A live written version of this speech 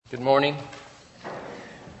Good morning.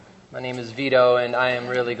 My name is Vito, and I am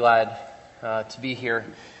really glad to be here.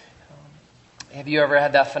 Have you ever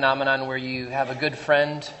had that phenomenon where you have a good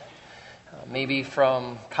friend, maybe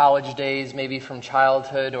from college days, maybe from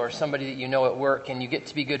childhood, or somebody that you know at work, and you get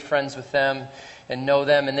to be good friends with them and know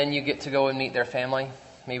them, and then you get to go and meet their family,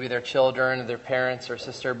 maybe their children, or their parents, or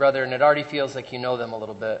sister or brother, and it already feels like you know them a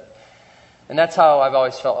little bit. And that's how I've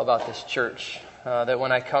always felt about this church, that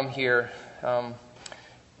when I come here,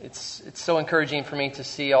 it's so encouraging for me to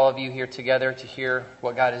see all of you here together, to hear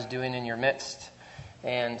what God is doing in your midst.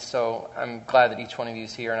 And so I'm glad that each one of you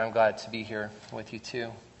is here, and I'm glad to be here with you too.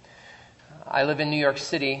 I live in New York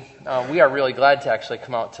City. We are really glad to actually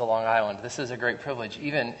come out to Long Island. This is a great privilege,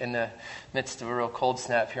 even in the midst of a real cold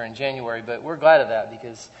snap here in January. But we're glad of that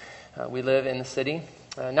because we live in the city.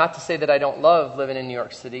 Not to say that I don't love living in New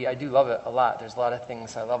York City. I do love it a lot. There's a lot of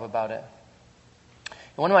things I love about it.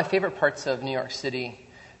 And one of my favorite parts of New York City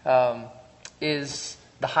is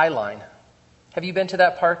the High Line. Have you been to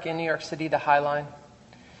that park in New York City, the High Line?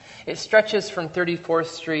 It stretches from 34th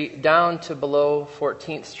Street down to below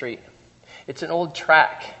 14th Street. It's an old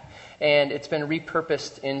track, and it's been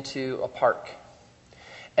repurposed into a park.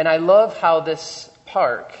 And I love how this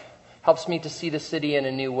park helps me to see the city in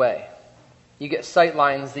a new way. You get sight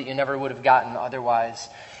lines that you never would have gotten otherwise.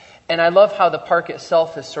 And I love how the park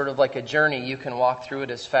itself is sort of like a journey. You can walk through it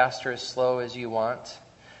as fast or as slow as you want.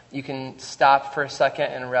 You can stop for a second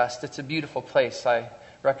and rest. It's a beautiful place. I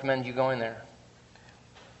recommend you going there.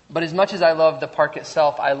 But as much as I love the park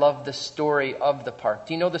itself, I love the story of the park.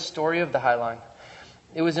 Do you know the story of the High Line?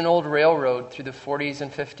 It was an old railroad through the 40s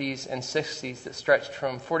and 50s and 60s that stretched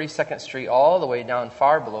from 42nd Street all the way down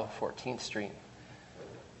far below 14th Street.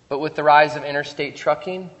 But with the rise of interstate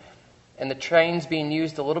trucking and the trains being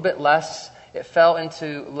used a little bit less, it fell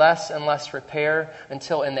into less and less repair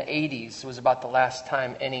until in the 80s was about the last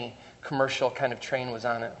time any commercial kind of train was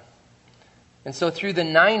on it. And so through the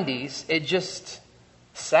 90s, it just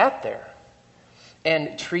sat there.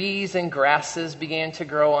 And trees and grasses began to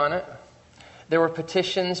grow on it. There were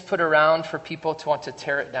petitions put around for people to want to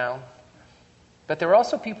tear it down. But there were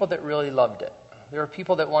also people that really loved it. There were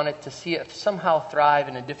people that wanted to see it somehow thrive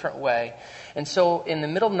in a different way. And so in the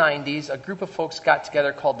middle 90s, a group of folks got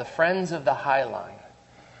together called the Friends of the High Line.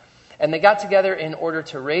 And they got together in order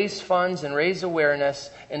to raise funds and raise awareness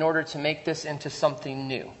in order to make this into something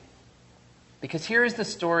new. Because here is the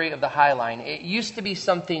story of the High Line. It used to be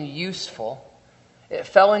something useful. It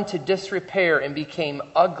fell into disrepair and became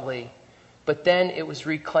ugly. But then it was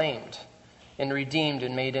reclaimed and redeemed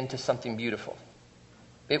and made into something beautiful.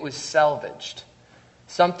 It was salvaged.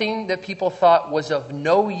 Something that people thought was of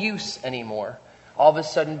no use anymore, all of a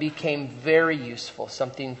sudden became very useful,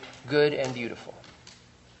 something good and beautiful.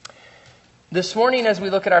 This morning, as we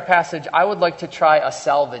look at our passage, I would like to try a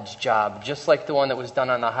salvage job, just like the one that was done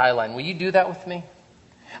on the High Line. Will you do that with me?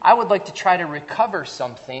 I would like to try to recover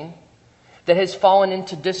something that has fallen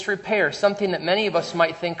into disrepair, something that many of us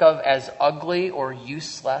might think of as ugly or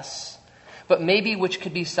useless, but maybe which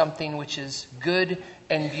could be something which is good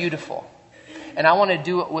and beautiful. And I want to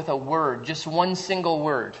do it with a word, just one single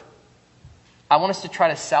word. I want us to try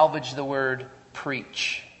to salvage the word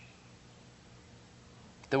preach.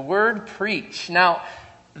 The word preach. Now,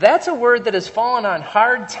 that's a word that has fallen on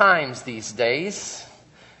hard times these days.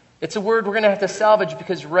 It's a word we're going to have to salvage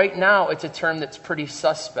because right now it's a term that's pretty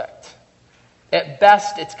suspect. At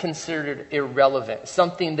best, it's considered irrelevant,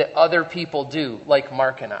 something that other people do, like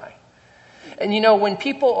Mark and I. And you know, when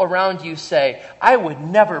people around you say, I would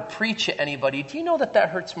never preach at anybody, do you know that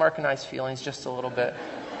hurts Mark and I's feelings just a little bit?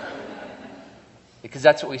 Because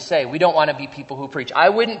that's what we say. We don't want to be people who preach. I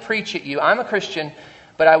wouldn't preach at you. I'm a Christian,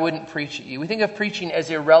 but I wouldn't preach at you. We think of preaching as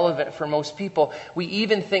irrelevant for most people. We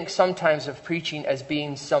even think sometimes of preaching as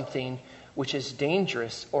being something which is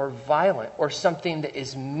dangerous or violent or something that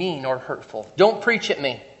is mean or hurtful. Don't preach at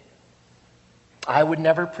me. I would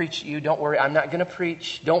never preach at you. Don't worry, I'm not going to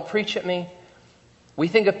preach. Don't preach at me. We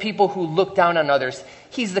think of people who look down on others.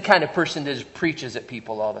 He's the kind of person that just preaches at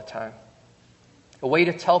people all the time. A way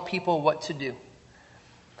to tell people what to do.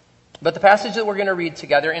 But the passage that we're going to read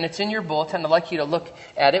together, and it's in your bulletin, I'd like you to look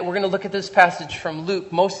at it. We're going to look at this passage from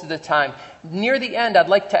Luke most of the time. Near the end, I'd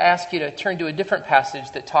like to ask you to turn to a different passage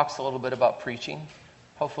that talks a little bit about preaching.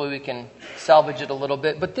 Hopefully we can salvage it a little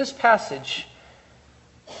bit. But this passage,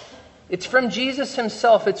 it's from Jesus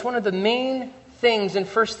himself. It's one of the main things and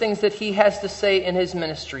first things that he has to say in his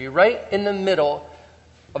ministry. Right in the middle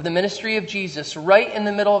of the ministry of Jesus, right in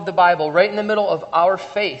the middle of the Bible, right in the middle of our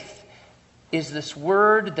faith, is this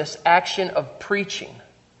word, this action of preaching.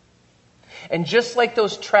 And just like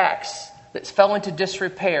those tracks that fell into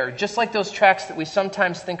disrepair, just like those tracts that we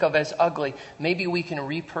sometimes think of as ugly, maybe we can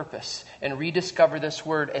repurpose and rediscover this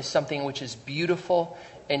word as something which is beautiful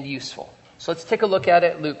and useful. So let's take a look at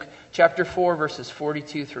it. Luke chapter 4, verses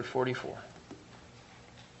 42 through 44.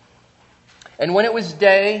 And when it was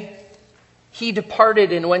day, he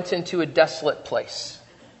departed and went into a desolate place.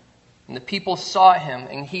 And the people saw him,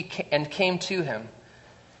 and came to him,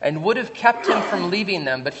 and would have kept him from leaving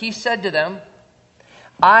them. But he said to them,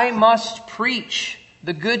 I must preach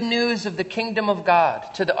the good news of the kingdom of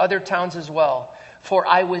God to the other towns as well, for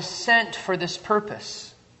I was sent for this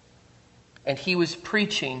purpose. And he was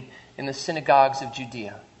preaching in the synagogues of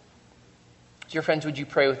Judea. Dear friends, would you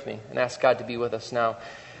pray with me and ask God to be with us now?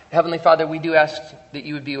 Heavenly Father, we do ask that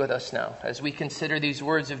you would be with us now as we consider these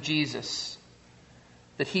words of Jesus,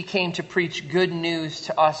 that he came to preach good news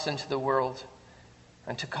to us and to the world,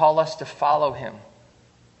 and to call us to follow him.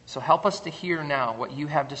 So help us to hear now what you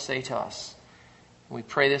have to say to us. We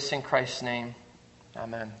pray this in Christ's name.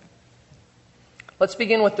 Amen. Let's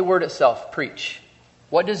begin with the word itself, preach.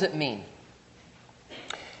 What does it mean?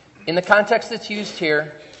 In the context that's used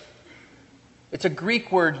here, it's a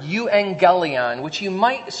Greek word, euangelion, which you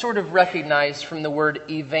might sort of recognize from the word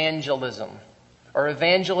evangelism or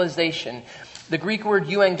evangelization. The Greek word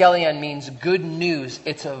euangelion means good news.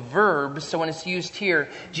 It's a verb, so when it's used here,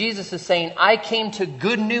 Jesus is saying, I came to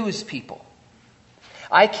good news people.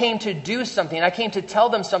 I came to do something. I came to tell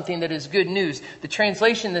them something that is good news. The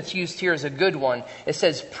translation that's used here is a good one. It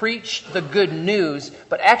says, preach the good news,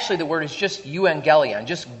 but actually the word is just euangelion,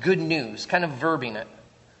 just good news, kind of verbing it.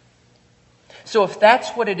 So if that's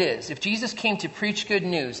what it is, if Jesus came to preach good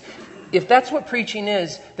news, if that's what preaching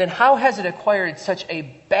is, then how has it acquired such a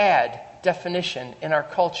bad definition in our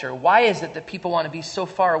culture? Why is it that people want to be so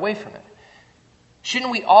far away from it?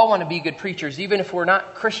 Shouldn't we all want to be good preachers, even if we're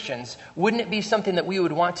not Christians? Wouldn't it be something that we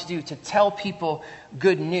would want to do, to tell people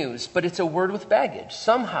good news? But it's a word with baggage.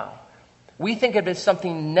 Somehow, we think of it as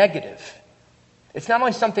something negative. It's not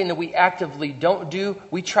only something that we actively don't do,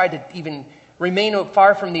 we try to even remain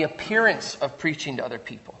far from the appearance of preaching to other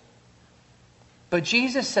people. But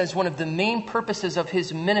Jesus says one of the main purposes of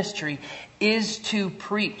his ministry is to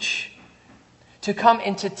preach, to come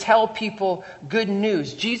and to tell people good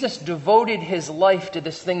news. Jesus devoted his life to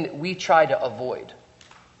this thing that we try to avoid.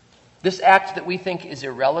 This act that we think is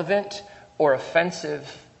irrelevant or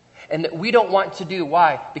offensive and that we don't want to do.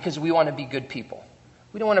 Why? Because we want to be good people.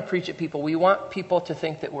 We don't want to preach at people. We want people to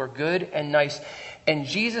think that we're good and nice. And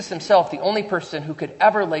Jesus himself, the only person who could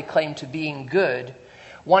ever lay claim to being good,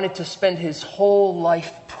 wanted to spend his whole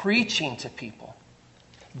life preaching to people,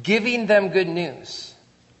 giving them good news.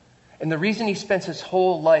 And the reason he spends his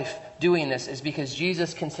whole life doing this is because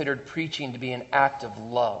Jesus considered preaching to be an act of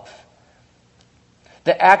love.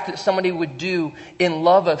 The act that somebody would do in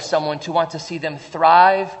love of someone to want to see them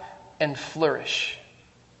thrive and flourish.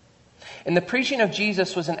 And the preaching of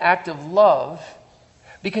Jesus was an act of love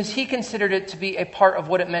because he considered it to be a part of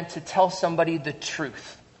what it meant to tell somebody the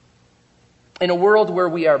truth. In a world where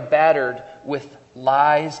we are battered with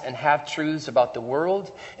lies and half-truths about the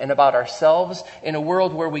world and about ourselves, in a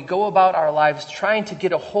world where we go about our lives trying to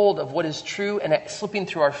get a hold of what is true and slipping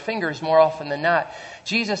through our fingers more often than not,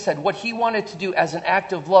 Jesus said what he wanted to do as an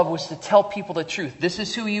act of love was to tell people the truth. This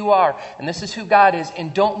is who you are, and this is who God is,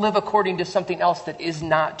 and don't live according to something else that is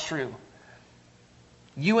not true.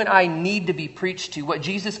 You and I need to be preached to. What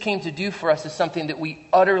Jesus came to do for us is something that we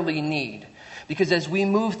utterly need. Because as we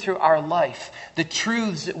move through our life, the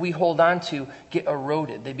truths that we hold on to get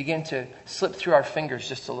eroded. They begin to slip through our fingers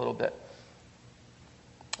just a little bit.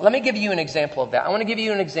 Let me give you an example of that. I want to give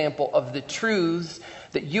you an example of the truths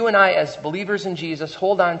that you and I as believers in Jesus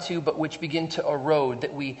hold on to, but which begin to erode,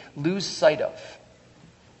 that we lose sight of.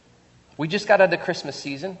 We just got out of the Christmas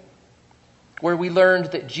season, where we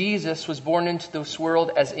learned that Jesus was born into this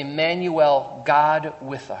world as Emmanuel, God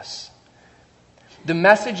with us. The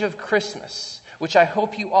message of Christmas, which I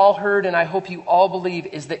hope you all heard and I hope you all believe,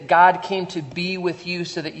 is that God came to be with you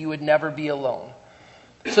so that you would never be alone.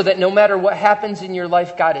 So that no matter what happens in your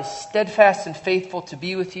life, God is steadfast and faithful to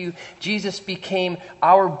be with you. Jesus became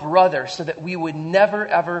our brother so that we would never,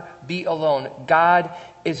 ever be alone. God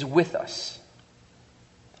is with us.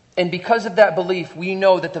 And because of that belief, we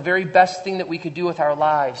know that the very best thing that we could do with our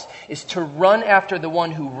lives is to run after the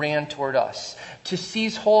one who ran toward us, to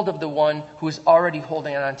seize hold of the one who is already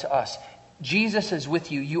holding on to us. Jesus is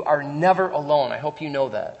with you. You are never alone. I hope you know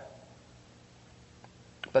that.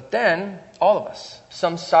 But then, all of us,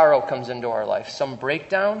 some sorrow comes into our life, some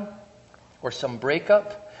breakdown, or some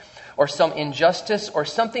breakup, or some injustice, or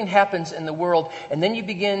something happens in the world, and then you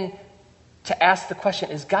begin to ask the question,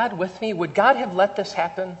 is God with me? Would God have let this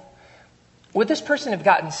happen? Would this person have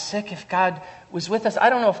gotten sick if God was with us? I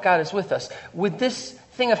don't know if God is with us. Would this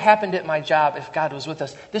thing have happened at my job if God was with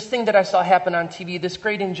us? This thing that I saw happen on TV, this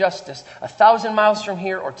great injustice, 1,000 miles from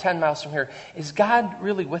here or 10 miles from here, is God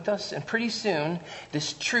really with us? And pretty soon,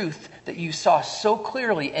 this truth that you saw so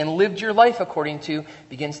clearly and lived your life according to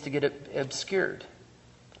begins to get obscured.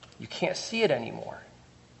 You can't see it anymore.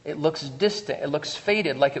 It looks distant. It looks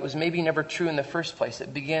faded, like it was maybe never true in the first place.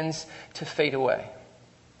 It begins to fade away.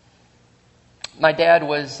 My dad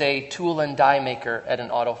was a tool and die maker at an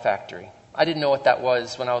auto factory. I didn't know what that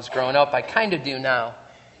was when I was growing up. I kind of do now.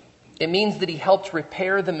 It means that he helped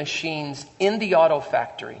repair the machines in the auto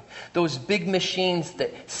factory. Those big machines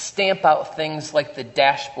that stamp out things like the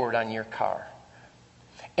dashboard on your car.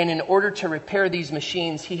 And in order to repair these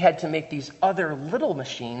machines, he had to make these other little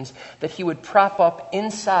machines that he would prop up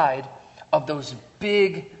inside of those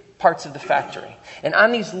big parts of the factory. And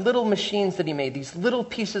on these little machines that he made, these little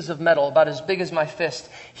pieces of metal about as big as my fist,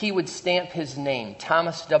 he would stamp his name,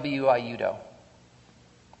 Thomas W. Aiuto.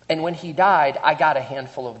 And when he died, I got a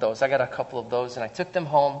handful of those. I got a couple of those, and I took them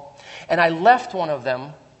home. And I left one of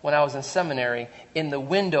them when I was in seminary in the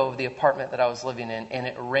window of the apartment that I was living in, and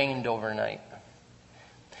it rained overnight.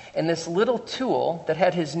 And this little tool that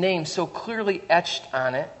had his name so clearly etched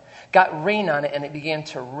on it got rain on it, and it began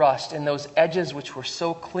to rust. And those edges, which were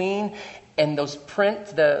so clean, and those print,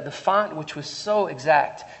 the font, which was so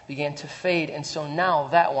exact, began to fade. And so now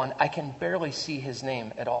that one, I can barely see his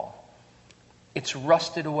name at all. It's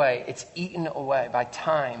rusted away. It's eaten away by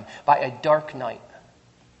time, by a dark night.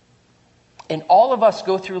 And all of us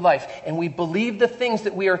go through life, and we believe the things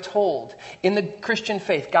that we are told. In the Christian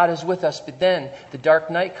faith, God is with us, but then the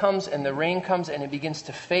dark night comes, and the rain comes, and it begins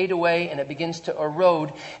to fade away, and it begins to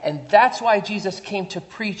erode. And that's why Jesus came to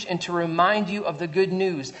preach and to remind you of the good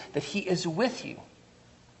news, that he is with you.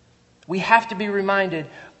 We have to be reminded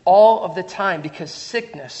all of the time, because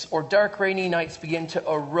sickness or dark, rainy nights begin to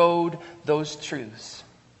erode those truths.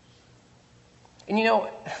 And you know,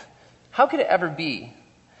 how could it ever be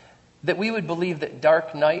that we would believe that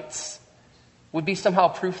dark nights would be somehow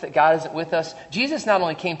proof that God isn't with us? Jesus not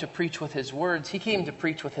only came to preach with his words, he came to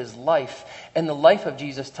preach with his life. And the life of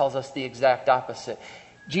Jesus tells us the exact opposite.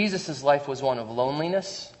 Jesus' life was one of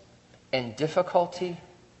loneliness and difficulty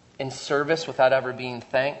and service without ever being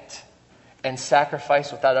thanked and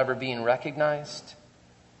sacrifice without ever being recognized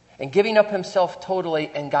and giving up himself totally,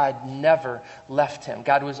 and God never left him.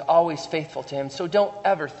 God was always faithful to him. So don't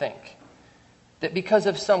ever think that because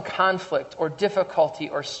of some conflict or difficulty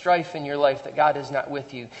or strife in your life that God is not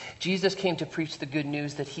with you. Jesus came to preach the good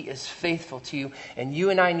news that he is faithful to you, and you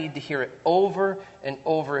and I need to hear it over and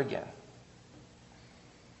over again.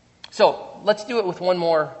 So let's do it with one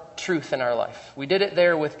more truth in our life. We did it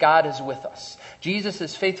there with God is with us. Jesus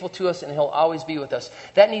is faithful to us, and he'll always be with us.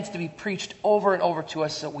 That needs to be preached over and over to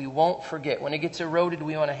us so we won't forget. When it gets eroded,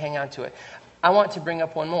 we want to hang on to it. I want to bring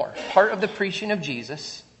up one more. Part of the preaching of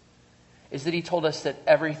Jesus is that he told us that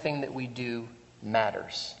everything that we do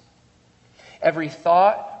matters. Every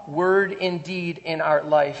thought, word, and deed in our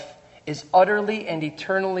life is utterly and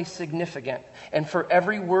eternally significant. And for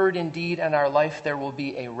every word and deed in our life, there will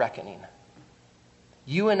be a reckoning.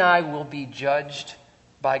 You and I will be judged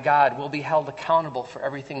by God. We'll be held accountable for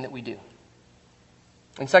everything that we do.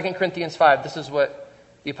 In 2 Corinthians 5, this is what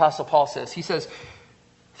the Apostle Paul says. He says,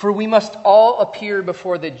 "For we must all appear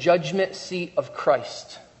before the judgment seat of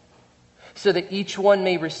Christ, so that each one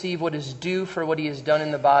may receive what is due for what he has done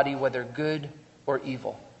in the body, whether good or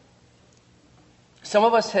evil." Some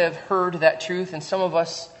of us have heard that truth, and some of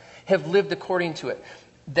us have lived according to it.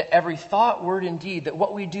 That every thought, word, and deed, that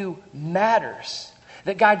what we do matters.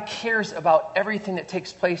 That God cares about everything that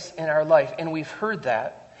takes place in our life. And we've heard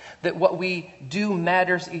that what we do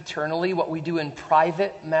matters eternally. What we do in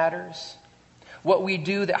private matters. What we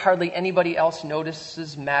do that hardly anybody else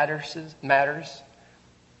notices matters.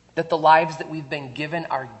 That the lives that we've been given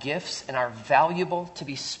are gifts and are valuable to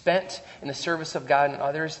be spent in the service of God and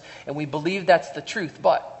others. And we believe that's the truth.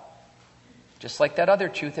 But just like that other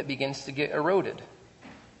truth, it begins to get eroded.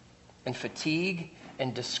 And fatigue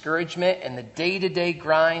and discouragement and the day-to-day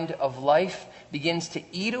grind of life begins to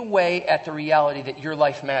eat away at the reality that your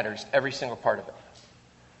life matters, every single part of it.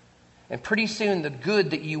 And pretty soon the good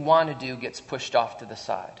that you want to do gets pushed off to the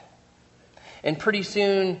side. And pretty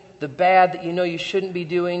soon the bad that you know you shouldn't be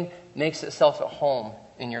doing makes itself at home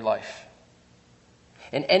in your life.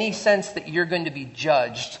 In any sense that you're going to be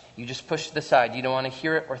judged, you just push to the side. You don't want to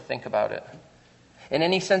hear it or think about it. In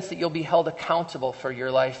any sense that you'll be held accountable for your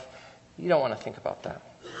life, you don't want to think about that.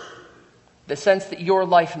 The sense that your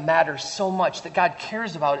life matters so much, that God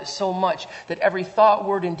cares about it so much, that every thought,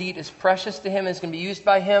 word, and deed is precious to him, is going to be used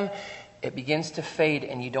by him. it begins to fade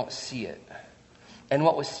and you don't see it. And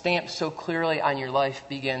what was stamped so clearly on your life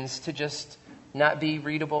begins to just not be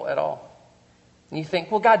readable at all. And you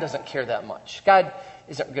think, well, God doesn't care that much. God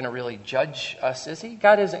isn't going to really judge us, is he?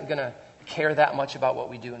 God isn't going to care that much about what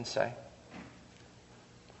we do and say.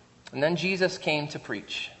 And then Jesus came to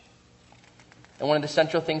preach. And one of the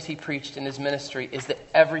central things he preached in his ministry is that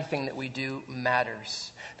everything that we do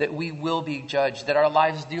matters, that we will be judged, that our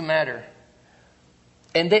lives do matter.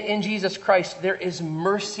 And that in Jesus Christ, there is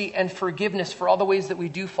mercy and forgiveness for all the ways that we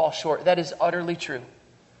do fall short. That is utterly true.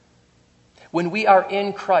 When we are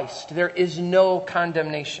in Christ, there is no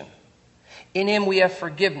condemnation. In him we have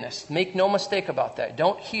forgiveness. Make no mistake about that.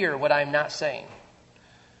 Don't hear what I'm not saying.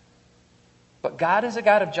 But God is a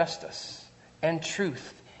God of justice and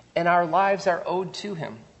truth, and our lives are owed to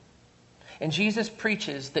him. And Jesus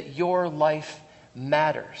preaches that your life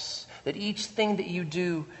matters, that each thing that you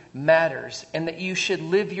do matters, and that you should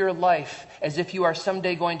live your life as if you are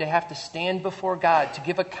someday going to have to stand before God to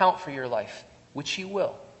give account for your life, which you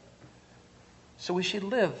will. So we should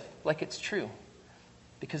live like it's true,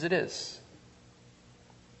 because it is.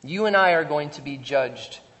 You and I are going to be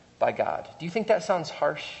judged by God. Do you think that sounds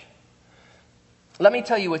harsh? Let me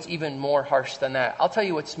tell you what's even more harsh than that. I'll tell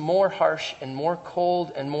you what's more harsh and more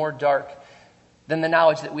cold and more dark than the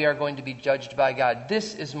knowledge that we are going to be judged by God.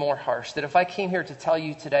 This is more harsh, that if I came here to tell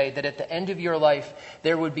you today that at the end of your life,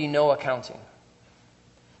 there would be no accounting,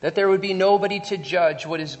 that there would be nobody to judge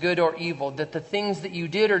what is good or evil, that the things that you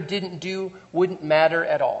did or didn't do wouldn't matter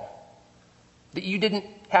at all, that you didn't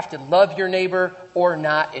have to love your neighbor or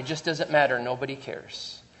not. It just doesn't matter. Nobody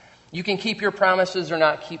cares. You can keep your promises or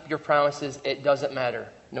not keep your promises. It doesn't matter.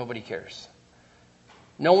 Nobody cares.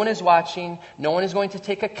 No one is watching. No one is going to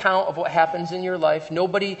take account of what happens in your life.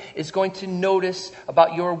 Nobody is going to notice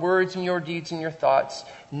about your words and your deeds and your thoughts.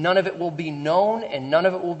 None of it will be known, and none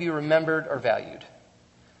of it will be remembered or valued.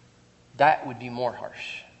 That would be more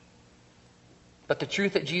harsh. But the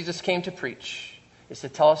truth that Jesus came to preach is to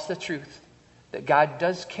tell us the truth, that God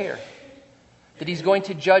does care, that he's going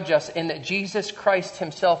to judge us, and that Jesus Christ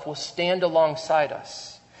himself will stand alongside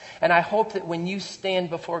us. And I hope that when you stand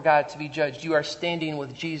before God to be judged, you are standing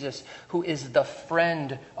with Jesus, who is the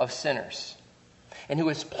friend of sinners, and who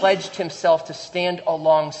has pledged himself to stand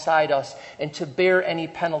alongside us and to bear any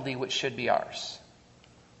penalty which should be ours.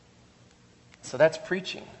 So that's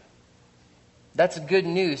preaching. That's good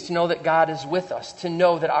news, to know that God is with us, to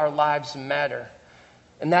know that our lives matter.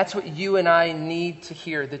 And that's what you and I need to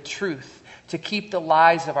hear, the truth, to keep the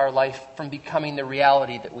lies of our life from becoming the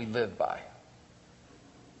reality that we live by.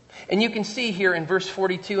 And you can see here in verse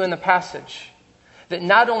 42 in the passage that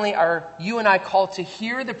not only are you and I called to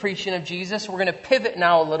hear the preaching of Jesus, we're going to pivot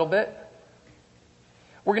now a little bit.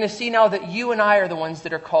 We're going to see now that you and I are the ones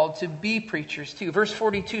that are called to be preachers too. Verse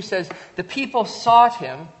 42 says, the people sought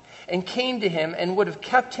him and came to him and would have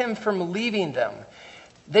kept him from leaving them.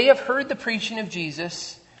 They have heard the preaching of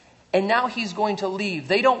Jesus, and now he's going to leave.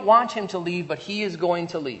 They don't want him to leave, but he is going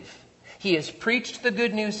to leave. He has preached the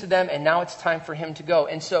good news to them, and now it's time for him to go.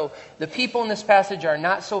 And so the people in this passage are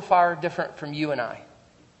not so far different from you and I.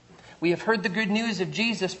 We have heard the good news of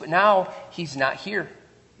Jesus, but now he's not here.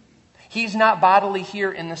 He's not bodily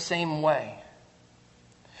here in the same way.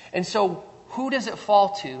 And so who does it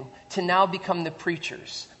fall to now become the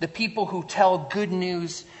preachers, the people who tell good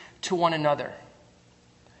news to one another?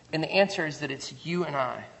 And the answer is that it's you and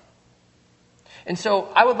I. And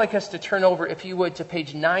so I would like us to turn over, if you would, to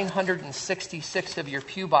page 966 of your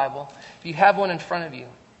Pew Bible. If you have one in front of you.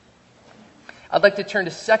 I'd like to turn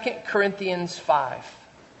to 2 Corinthians 5,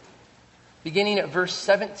 beginning at verse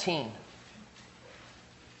 17.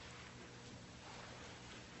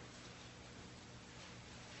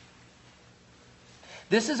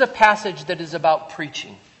 This is a passage that is about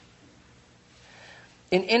preaching.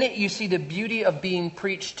 And in it you see the beauty of being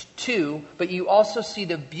preached to, but you also see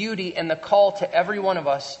the beauty and the call to every one of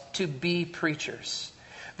us to be preachers.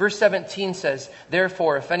 Verse 17 says,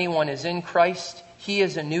 therefore, if anyone is in Christ, he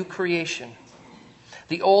is a new creation.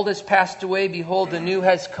 The old has passed away, behold, the new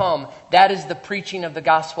has come. That is the preaching of the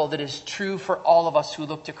gospel that is true for all of us who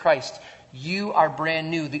look to Christ. You are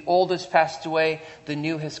brand new. The old has passed away, the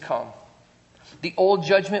new has come. The old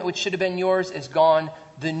judgment which should have been yours is gone.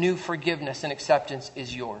 The new forgiveness and acceptance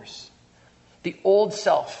is yours. The old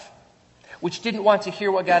self, which didn't want to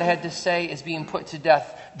hear what God had to say, is being put to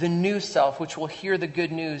death. The new self, which will hear the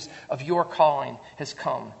good news of your calling, has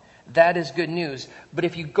come. That is good news. But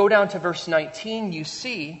if you go down to verse 19, you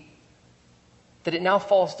see that it now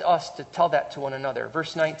falls to us to tell that to one another.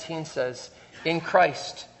 Verse 19 says, in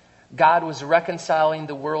Christ, God was reconciling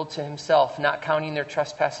the world to himself, not counting their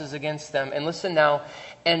trespasses against them. And listen now,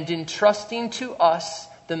 and entrusting to us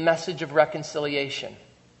the message of reconciliation.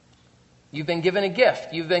 You've been given a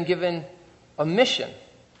gift. You've been given a mission.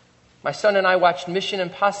 My son and I watched Mission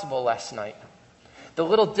Impossible last night. The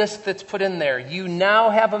little disc that's put in there, you now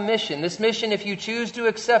have a mission. This mission, if you choose to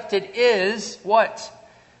accept it, is what?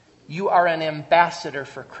 You are an ambassador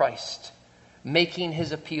for Christ, making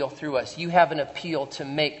his appeal through us. You have an appeal to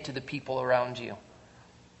make to the people around you.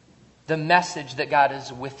 The message that God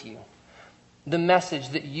is with you. The message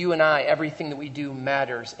that you and I, everything that we do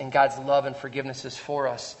matters, and God's love and forgiveness is for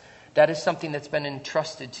us. That is something that's been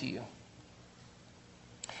entrusted to you.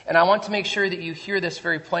 And I want to make sure that you hear this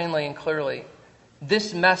very plainly and clearly.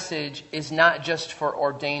 This message is not just for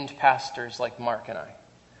ordained pastors like Mark and I.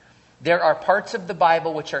 There are parts of the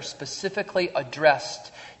Bible which are specifically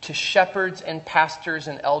addressed to shepherds and pastors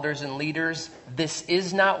and elders and leaders. This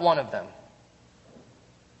is not one of them.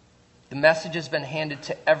 The message has been handed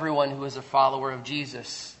to everyone who is a follower of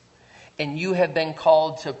Jesus. And you have been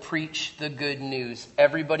called to preach the good news.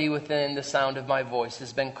 Everybody within the sound of my voice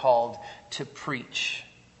has been called to preach.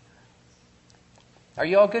 Are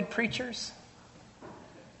you all good preachers?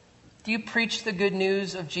 Do you preach the good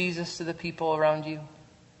news of Jesus to the people around you?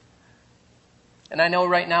 And I know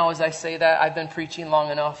right now as I say that, I've been preaching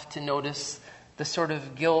long enough to notice the sort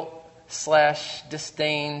of guilt /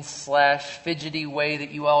 disdain / fidgety way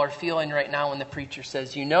that you all are feeling right now when the preacher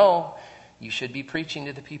says, you know, you should be preaching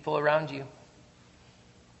to the people around you.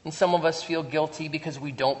 And some of us feel guilty because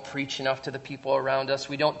we don't preach enough to the people around us.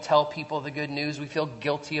 We don't tell people the good news. We feel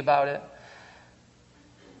guilty about it.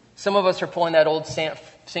 Some of us are pulling that old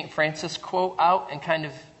St. Francis quote out and kind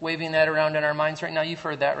of waving that around in our minds right now. You've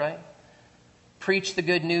heard that, right? Preach the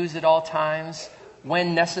good news at all times.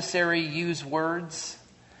 When necessary, use words.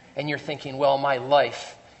 And you're thinking, well, my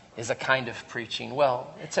life is a kind of preaching.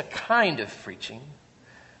 Well, it's a kind of preaching.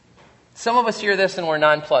 Some of us hear this and we're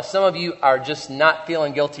nonplussed. Some of you are just not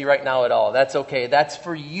feeling guilty right now at all. That's okay. That's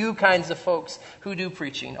for you kinds of folks who do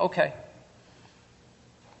preaching. Okay.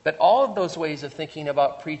 But all of those ways of thinking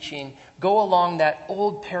about preaching go along that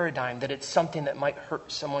old paradigm that it's something that might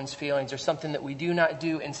hurt someone's feelings or something that we do not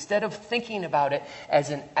do, instead of thinking about it as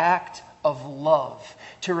an act of love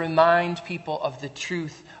to remind people of the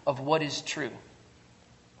truth of what is true.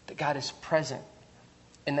 That God is present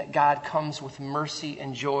and that God comes with mercy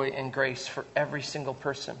and joy and grace for every single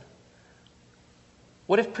person.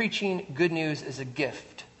 What if preaching good news is a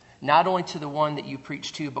gift, not only to the one that you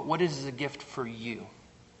preach to, but what is a gift for you?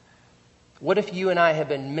 What if you and I have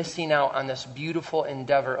been missing out on this beautiful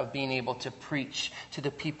endeavor of being able to preach to the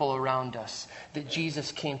people around us that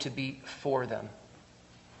Jesus came to be for them?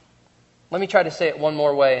 Let me try to say it one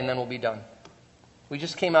more way and then we'll be done. We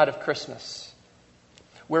just came out of Christmas,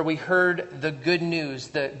 where we heard the good news,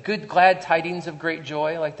 the good glad tidings of great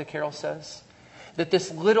joy, like the carol says, that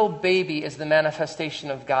this little baby is the manifestation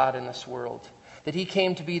of God in this world, that he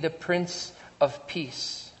came to be the Prince of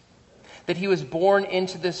Peace, that he was born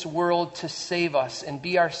into this world to save us and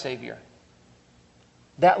be our Savior.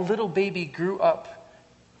 That little baby grew up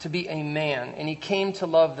to be a man, and he came to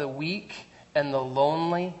love the weak and the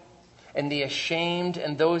lonely and the ashamed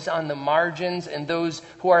and those on the margins and those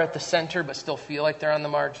who are at the center but still feel like they're on the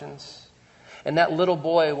margins. And that little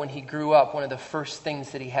boy, when he grew up, one of the first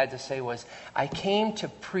things that he had to say was, I came to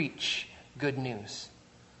preach good news.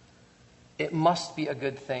 It must be a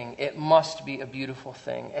good thing. It must be a beautiful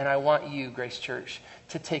thing. And I want you, Grace Church,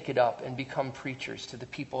 to take it up and become preachers to the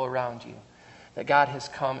people around you. That God has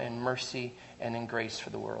come in mercy and in grace for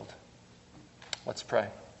the world. Let's pray.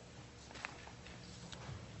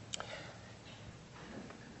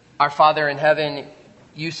 Our Father in heaven,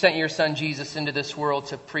 you sent your Son Jesus into this world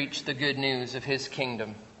to preach the good news of his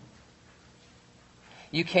kingdom.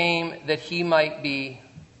 You came that he might be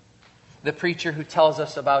the preacher who tells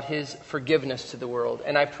us about his forgiveness to the world.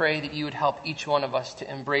 And I pray that you would help each one of us to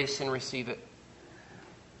embrace and receive it.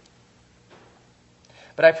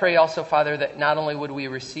 But I pray also, Father, that not only would we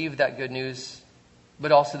receive that good news,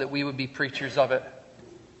 but also that we would be preachers of it.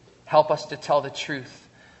 Help us to tell the truth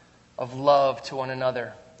of love to one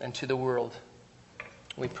another and to the world.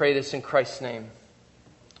 We pray this in Christ's name.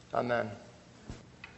 Amen.